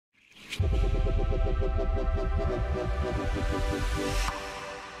Hey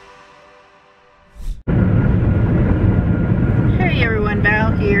everyone,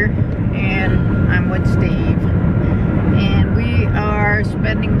 Val here, and I'm with Steve, and we are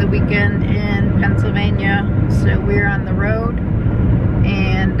spending the weekend in Pennsylvania, so we're on the road,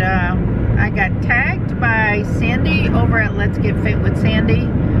 and I got tagged by Sandy over at Let's Get Fit with Sandy,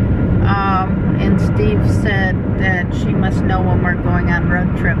 and Steve said that she must know when we're going on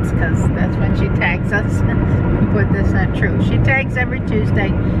road trips, because that's when she tags us. But that's not true. She tags every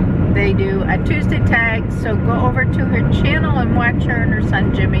Tuesday. They do a Tuesday tag, so go over to her channel and watch her and her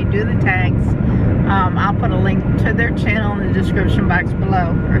son Jimmy do the tags. I'll put a link to their channel in the description box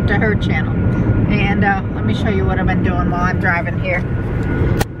below, or to her channel. And let me show you what I've been doing while I'm driving here.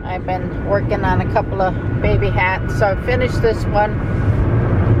 I've been working on a couple of baby hats, so I finished this one,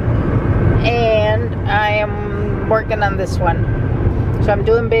 and I am working on this one. So I'm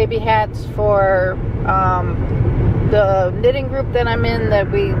doing baby hats for the knitting group that I'm in, that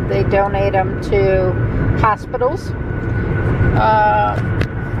they donate them to hospitals.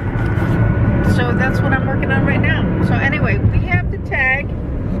 So that's what I'm working on right now. So anyway, we have the tag,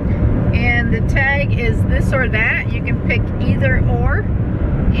 and the tag is this or that. You can pick either or.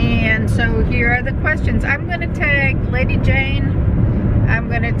 And so here are the questions. I'm going to tag Lady Jane, I'm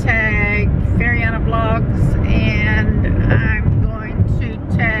going to tag Fairyana Vlogs, and I'm going to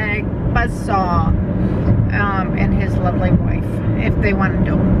tag Buzzsaw and his lovely wife, if they want to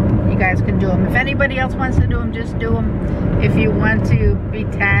do them. You guys can do them. If anybody else wants to do them, just do them. If you want to be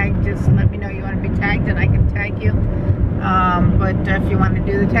tagged, just let me know you want to be tagged and I can tag you. But if you want to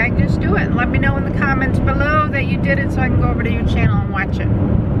do the tag, just do it. And let me know in the comments below that you did it, so I can go over to your channel and watch it.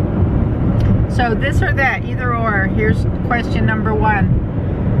 So this or that, either or. Here's question number 1.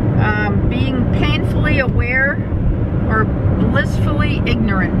 Being painfully aware or blissfully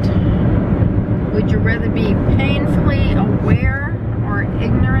ignorant? Would you rather be painfully aware or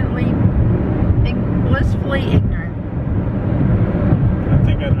blissfully ignorant? I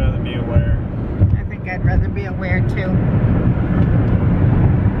think I'd rather be aware. I think I'd rather be aware too.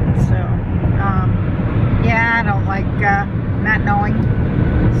 So, yeah, I don't like not knowing.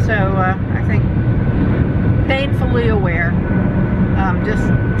 So, I think painfully aware. Just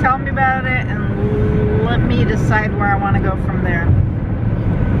tell me about it and let me decide where I want to go from there.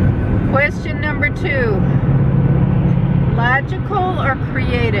 Question number 2. Logical or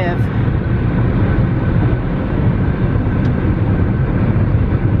creative?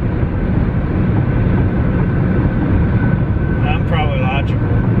 I'm probably logical.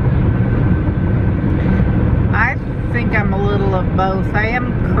 I think I'm a little of both. I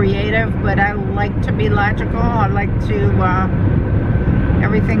am creative, but I like to be logical. I like to,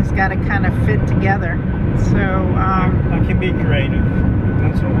 everything's got to kind of fit together. So, I can be creative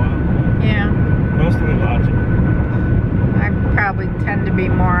once in a while. Yeah. Mostly logical. I probably tend to be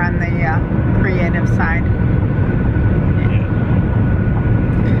more on the creative side. Yeah.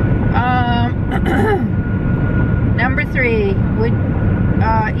 Number 3, would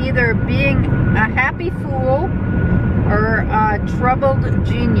either being a happy fool or a troubled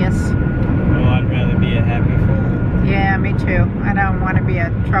genius? Well, I'd rather be a happy fool. Yeah, me too. I don't want to be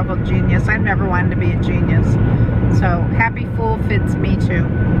a troubled genius. I've never wanted to be a genius. So happy fool fits me too.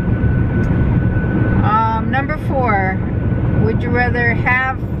 Number 4, would you rather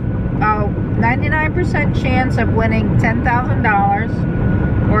have a 99% chance of winning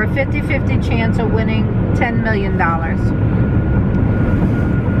 $10,000 or a 50-50 chance of winning $10 million?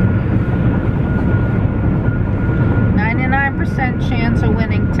 99% chance of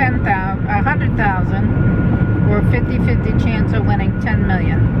winning $100,000 or a 50-50 chance of winning $10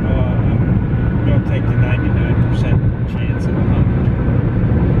 million? Well, I'm going to take the 99% chance of 100.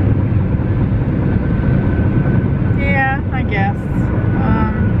 Yeah, I guess.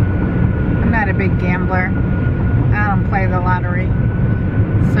 I'm not a big gambler. I don't play the lottery.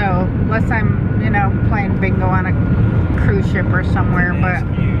 So, unless I'm, you know, playing bingo on a cruise ship or somewhere, but...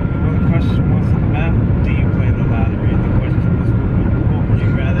 Well, the question wasn't about do you play the lottery. The question was, what would you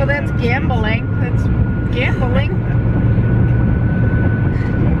rather Well, that's gambling. That's gambling.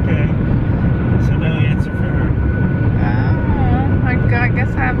 Okay. So no answer for her. Oh, I guess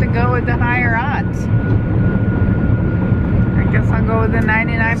I have to go with the higher odds. I guess I'll go with the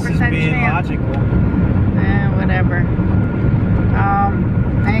 99% chance. Being logical. Whatever. I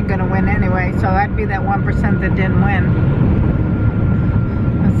ain't gonna win anyway, so I'd be that 1% that didn't win.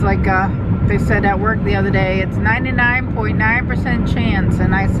 It's like they said at work the other day, it's 99.9% chance,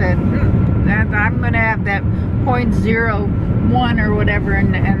 and I said, I'm gonna have that 0.01 or whatever,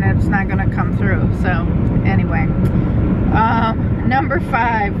 and it's not gonna come through. So anyway, number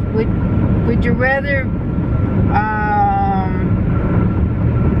 5, would you rather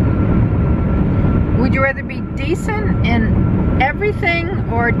Would you rather be decent in everything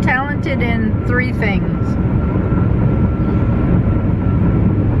or talented in 3 things?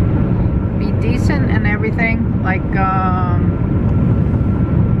 Be decent in everything, like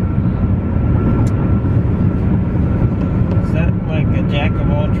Is that like a jack of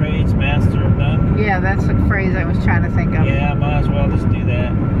all trades, master of none? yeah, that's the phrase I was trying to think of. Yeah, I might as well just do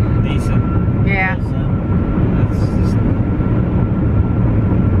that. Decent. Yeah. That's just,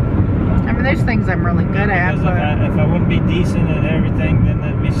 I mean, there's things I'm really good at, because but if I wouldn't be decent at everything, then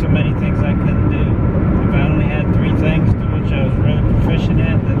there'd be so many things I couldn't do. If I only had 3 things to which I was really proficient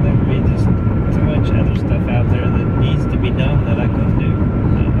at, then there would be just too much other stuff out there that needs to be done that I couldn't do.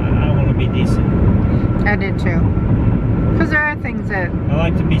 I want to be decent. I did too. Because there are things that I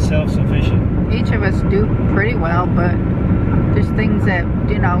like to be self-sufficient. each of us do pretty well, but there's things that,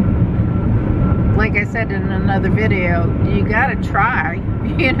 you know, like I said in another video, you gotta try.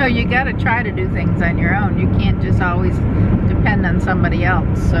 You know, you gotta try to do things on your own. You can't just always depend on somebody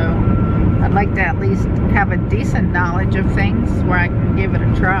else. So I'd like to at least have a decent knowledge of things where I can give it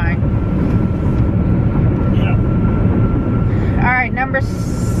a try. Yeah. Alright, number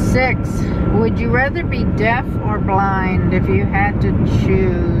 6. Would you rather be deaf or blind if you had to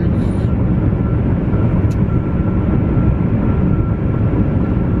choose?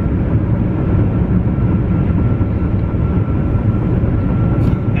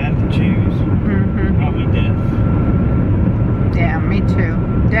 Probably deaf. Yeah, me too.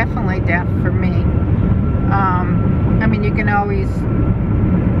 Definitely deaf for me. I mean, you can always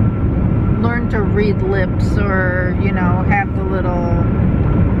learn to read lips or, you know, have the little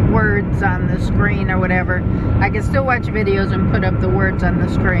words on the screen or whatever. I can still watch videos and put up the words on the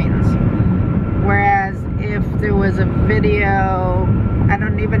screens. Whereas if there was a video, I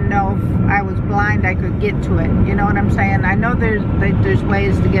don't even know if I was blind, I could get to it. You know what I'm saying? I know there's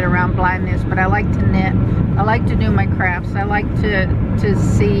ways to get around blindness, but I like to knit. I like to do my crafts. I like to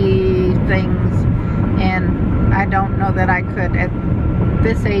see things, and I don't know that I could at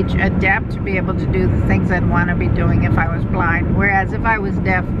this age adapt to be able to do the things I'd want to be doing if I was blind. Whereas if I was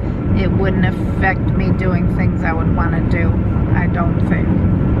deaf, it wouldn't affect me doing things I would want to do, I don't think.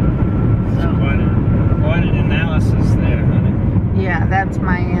 So Quite an analysis there, honey. yeah, that's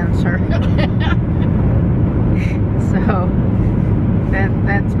my answer. So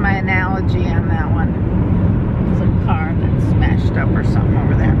that's my analogy on that one. It's a car that's smashed up or something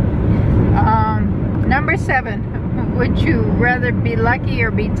over there. Number 7. Would you rather be lucky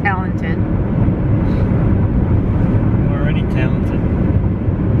or be talented? I'm already talented.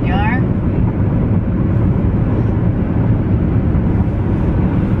 You are?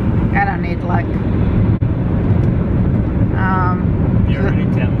 I don't need luck. You're already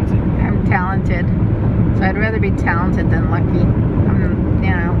talented. I'm talented, so I'd rather be talented than lucky.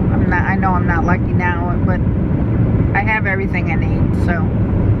 I know I'm not lucky now, but I have everything I need. So,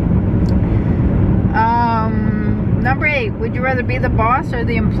 number 8. Would you rather be the boss or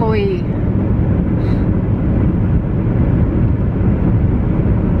the employee?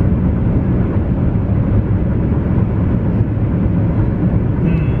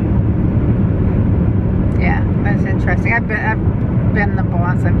 Yeah, that's interesting. I've been the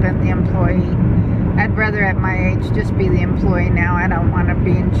boss. I've been the employee. I'd rather at my age just be the employee now. I don't want to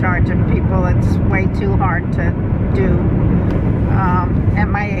be in charge of people. It's way too hard to do at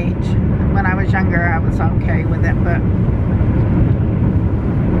my age. When I was younger, I was okay with it, but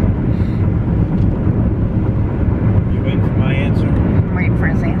You waiting for my answer? I'm waiting for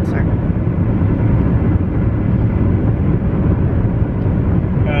his answer.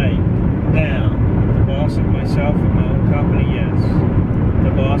 Right. Now, the boss of myself and my own company, yes.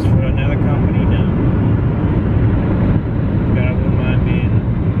 The boss for another company, no. But I wouldn't mind being a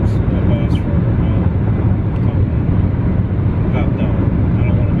boss for my own company. But no, I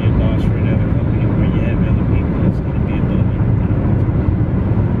don't want to be a boss for another company where you have other people that's going to be above you.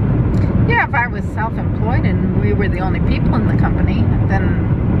 Yeah, if I was self-employed and we were the only people in the company, then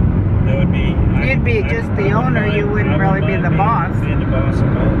That would be... you'd be just the owner. You wouldn't really be the boss. Being the boss of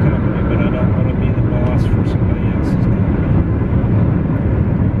my own company, but I don't want to be the boss for somebody else's company.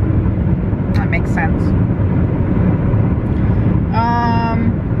 That makes sense.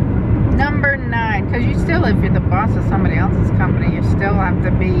 Number 9, because you still, if you're the boss of somebody else's company, you still have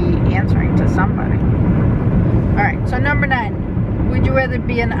to be answering to somebody. Alright, so number 9. Would you rather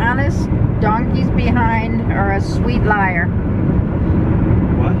be an honest donkey's behind or a sweet liar?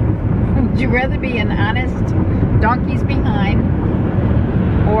 What? Would you rather be an honest donkey's behind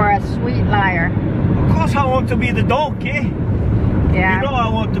or a sweet liar? Of course I want to be the donkey. Yeah. You know I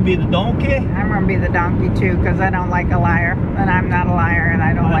want to be the donkey. I'm going to be the donkey too, because I don't like a liar. And I'm not a liar, and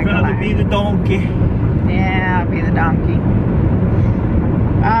I don't like a liar. I'd rather be the donkey. Yeah, I'll be the donkey.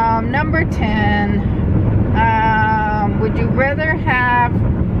 Number 10. Would you rather have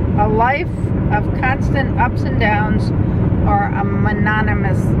a life of constant ups and downs or a mundane?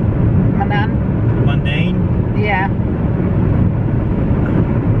 Yeah.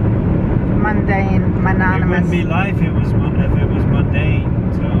 Mundane, It mononymous. wouldn't be life if it was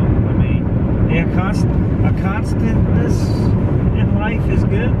mundane. So I mean, yeah, a constantness in life is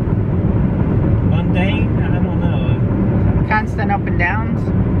good. Mundane, I don't know. Constant up and downs,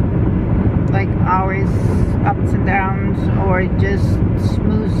 like always ups and downs, or just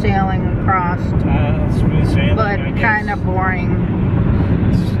smooth sailing across, Smooth sailing, but I guess. kind of boring.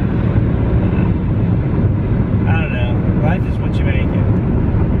 I don't know. Life is what you make it.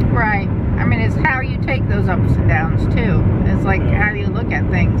 Right. I mean, it's how you take those ups and downs too. It's like how you look at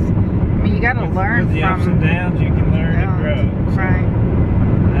things. I mean, you got to learn with the from ups and downs. You can learn and grow. So right.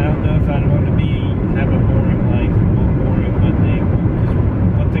 I don't know if I'd want to have a boring life, boring mundane. Because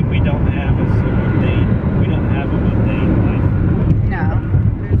one thing we don't have is a mundane. We don't have a mundane life. No,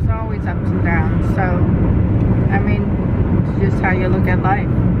 there's always ups and downs. So, I mean, it's just how you look at life.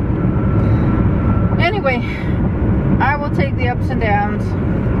 Anyway, I will take the ups and downs.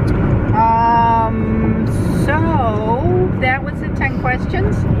 So that was the 10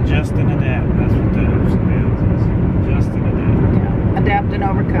 questions. Just and adapt. That's what the ups and downs is. Just and adapt. Yeah. Adapt and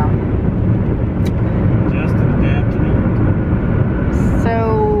overcome. Just and adapt and overcome.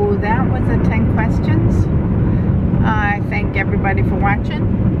 So that was the 10 questions. I thank everybody for watching.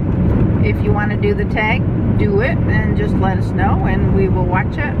 If you want to do the tag, do it and just let us know and we will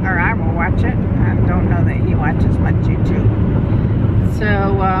watch it, or I will watch it. I don't know that he watches much YouTube.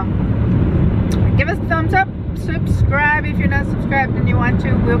 So give us a thumbs up, subscribe if you're not subscribed and you want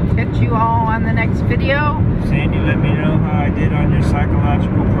to. We'll catch you all on the next video. Sandy, let me know how I did on your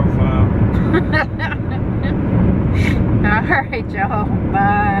psychological profile. All right, y'all.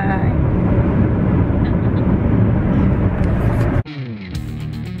 Bye.